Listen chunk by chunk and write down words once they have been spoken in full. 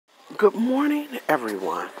Good morning,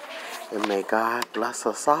 everyone, and may God bless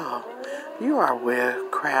us all. You are with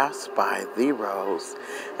Crafts by The Rose,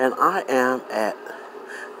 and I am at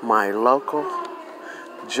my local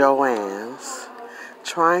Joann's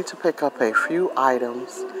trying to pick up a few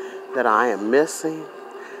items that I am missing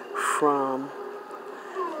from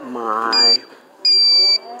my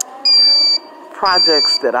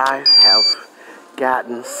projects that I have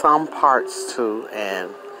gotten some parts to and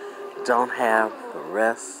don't have the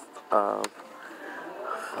rest of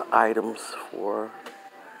the items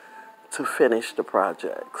to finish the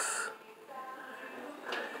projects.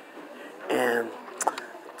 And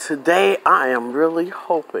today I am really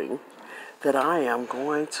hoping that I am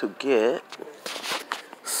going to get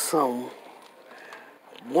some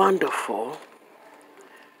wonderful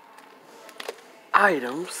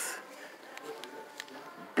items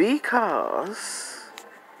because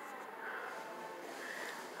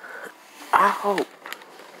I hope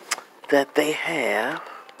that they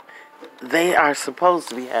are supposed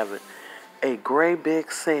to be having a great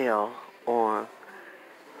big sale on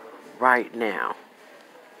right now.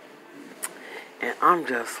 And I'm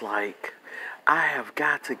just like, I have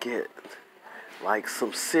got to get like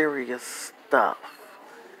some serious stuff.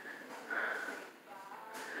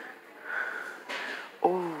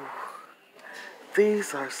 Oh,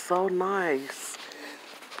 these are so nice.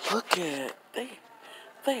 Look at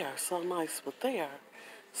they are so nice, but they are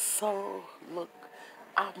so, look,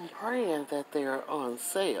 I'm praying that they're on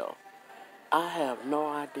sale. I have no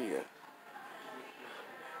idea.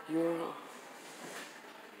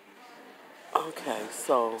 Okay,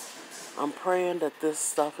 so I'm praying that this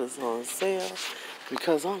stuff is on sale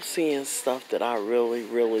because I'm seeing stuff that I really,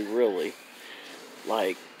 really, really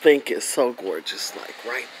like think is so gorgeous, like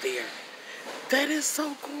right there. That is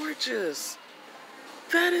so gorgeous.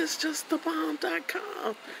 That is just the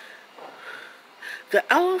bomb.com. The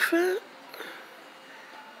elephant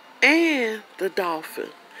and the dolphin.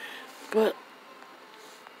 But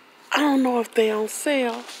I don't know if they on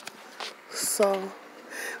sale. So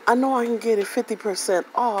I know I can get it 50%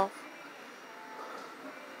 off.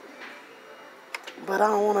 But I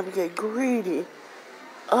don't want to get greedy.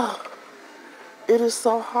 Ugh. It is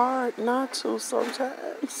so hard not to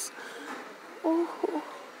sometimes. Oh,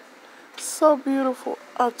 so beautiful.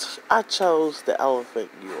 I chose the elephant,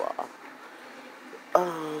 you all.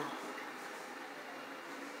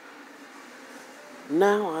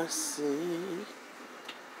 Now I see.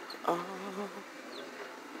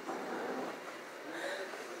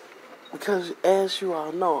 Because as you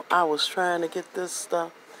all know, I was trying to get this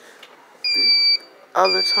stuff the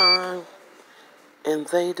other time, and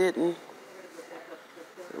they didn't,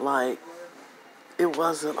 like, it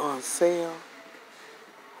wasn't on sale.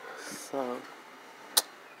 So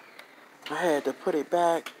I had to put it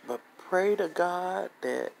back, but pray to God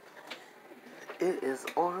that it is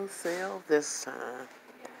on sale this time.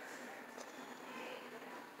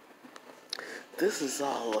 This is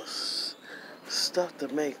all stuff to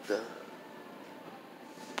make the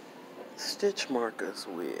stitch markers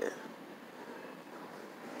with.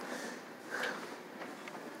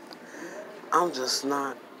 I'm just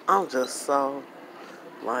so,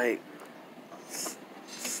 like,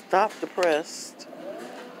 stop depressed.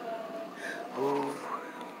 Ooh.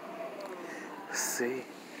 See.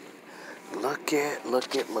 Look at.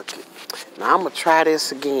 Now, I'm going to try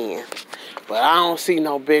this again. But I don't see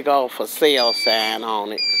no big old for sale sign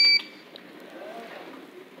on it.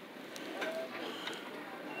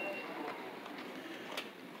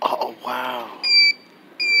 Oh, wow.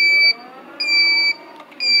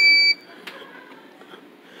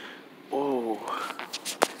 Oh.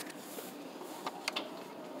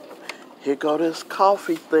 Here go this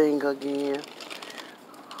coffee thing again.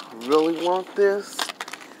 Really want this?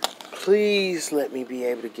 Please let me be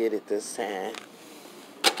able to get it this time.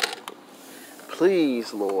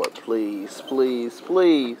 Please, Lord, please, please,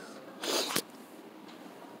 please.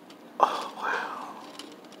 Oh, wow.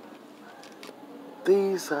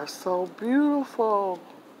 These are so beautiful.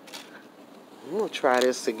 I'm going to try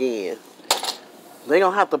this again. They're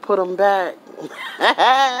going to have to put them back.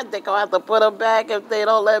 They're going to have to put them back if they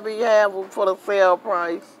don't let me have them for the sale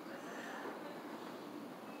price.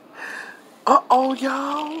 Uh-oh,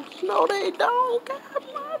 y'all. No, they don't. Got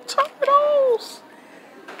my turtles.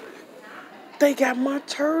 They got my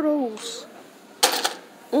turtles.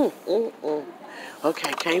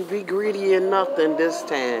 Okay, can't be greedy in nothing this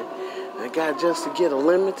time. I got just to get a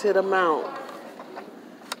limited amount.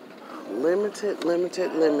 Limited.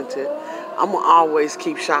 I'm going to always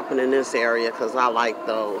keep shopping in this area because I like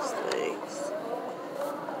those things.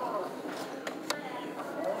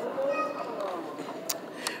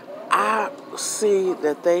 I see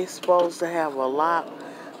that they supposed to have a lot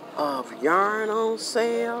of yarn on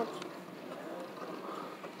sale.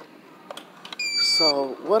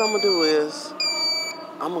 So what I'm gonna do is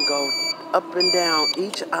I'm gonna go up and down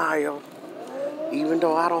each aisle, even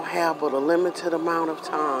though I don't have but a limited amount of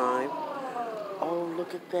time. Oh,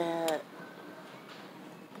 look at that.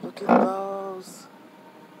 Look at those.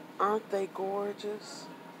 Aren't they gorgeous?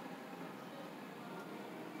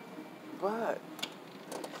 But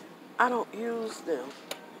I don't use them.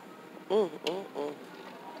 Mm.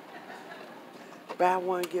 Buy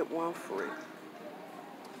one, get one free.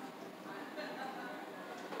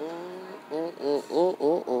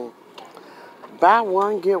 Mm. Buy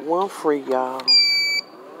one, get one free, y'all.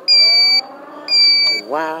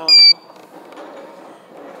 Wow.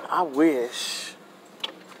 I wish.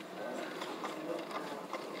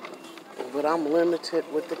 But I'm limited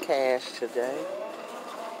with the cash today.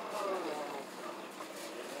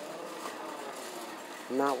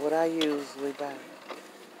 Not what I usually buy.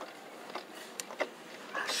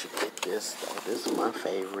 I should get this though. This is my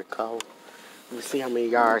favorite color. Let me see how many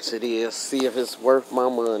yards it is. See if it's worth my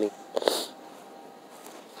money.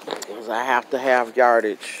 Because I have to have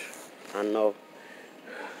yardage. I know.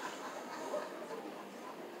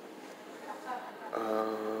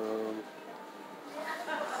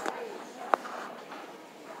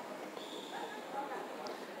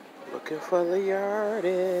 Looking for the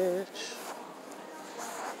yardage.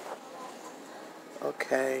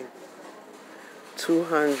 Okay.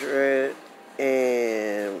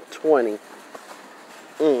 220.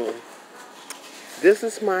 This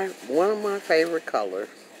is one of my favorite colors.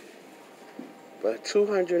 But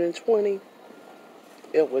 220,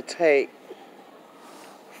 it would take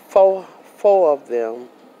four of them,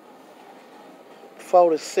 4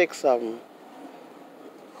 to 6 of them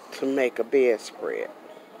to make a bedspread.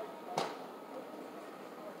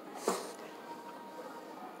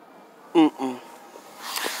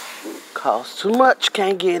 Costs too much,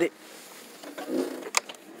 can't get it.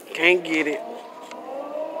 Can't get it.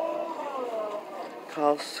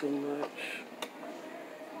 Costs too much.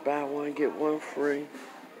 Buy one, get one free.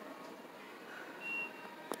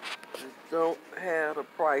 Don't have a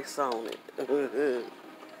price on it.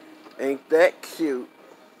 Ain't that cute?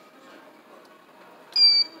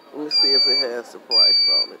 Let me see if it has the price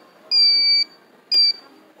on it.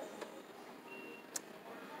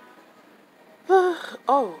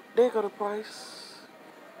 Oh, there go the price.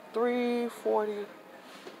 $3.40.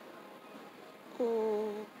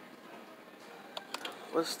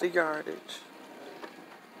 What's the yardage?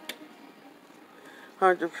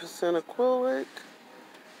 100% acrylic.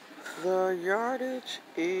 The yardage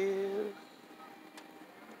is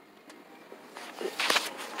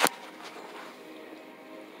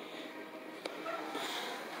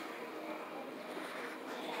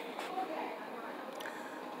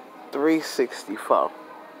 364.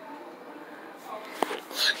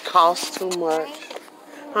 Costs too much.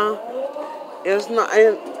 Huh? It's not,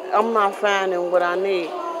 I'm not finding what I need.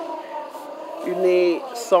 You need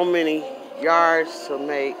so many yards to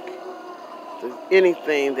make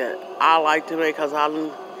anything that I like to make, because I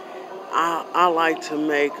like to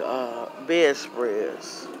make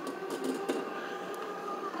bedspreads.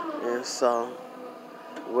 And so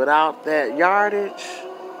without that yardage,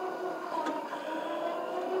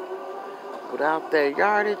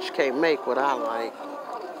 can't make what I like.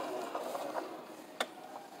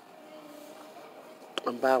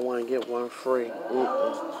 And buy one, get one free.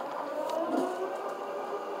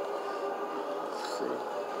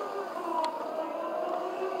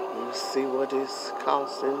 Let's see what it's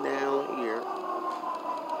costing down here.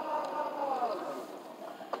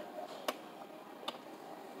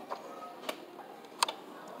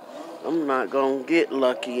 I'm not gonna get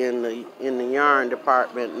lucky in the yarn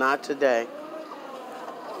department, not today.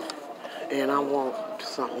 And I want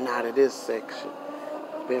something out of this section.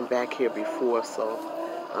 Been back here before, so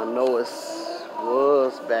I know it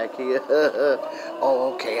was back here.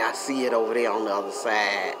 Oh, okay, I see it over there on the other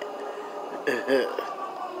side.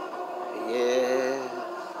 Yeah.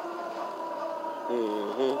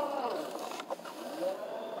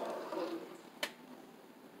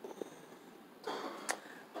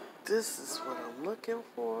 This is what I'm looking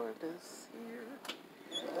for this year.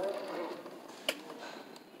 Okay.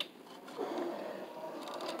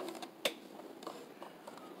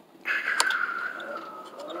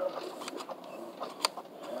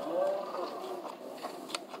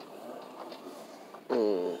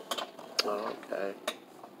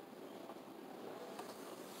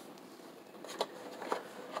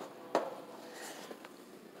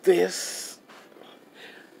 This,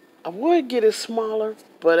 I would get it smaller,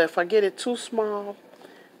 but if I get it too small,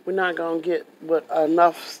 we're not going to get with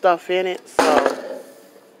enough stuff in it. So,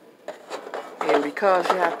 and because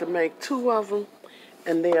you have to make 2 of them,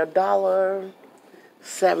 and they're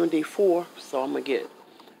 $1.74, so I'm going to get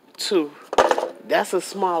 2. That's the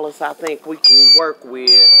smallest I think we can work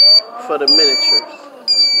with for the miniatures.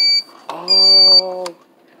 Oh,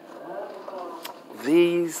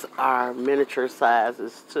 these are miniature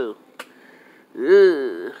sizes too.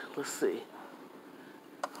 Ugh, let's see.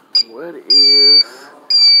 What is,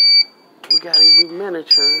 we gotta do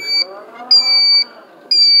miniatures,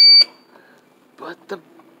 but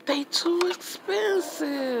they too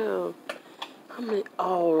expensive. I mean,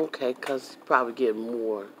 oh, okay, cause you probably get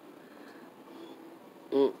more.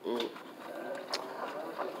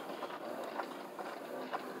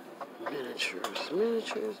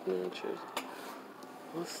 Miniatures.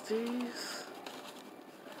 What's these?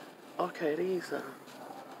 Okay, these are.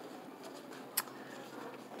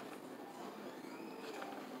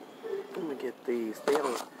 I'm gonna get these.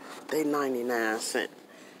 They 99¢.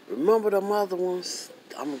 Remember them other ones?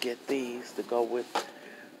 I'm gonna get these to go with.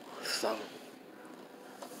 So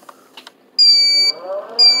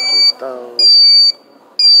get those.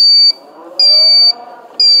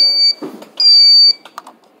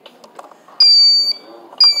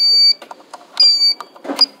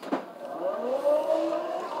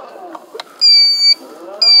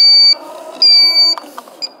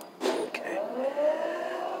 Okay.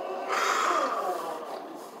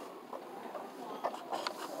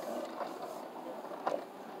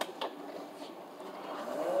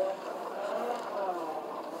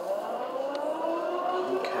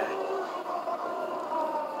 Okay.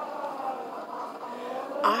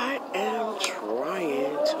 I am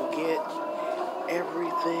trying to get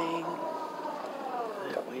everything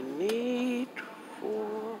that we need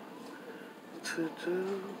to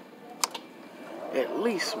do at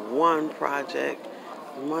least one project.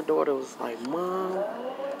 My daughter was like, Mom,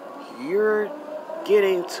 you're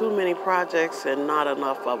getting too many projects and not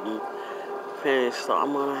enough of them finished. So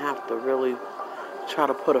I'm going to have to really try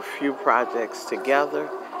to put a few projects together.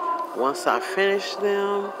 Once I finish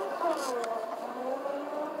them,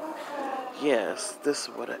 yes, this is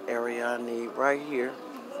what an area I need right here.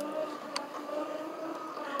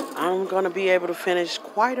 I'm going to be able to finish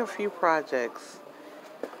quite a few projects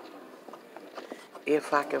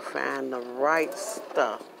if I can find the right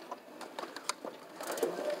stuff.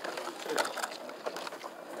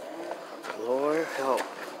 Lord help.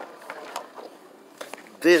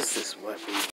 This is what we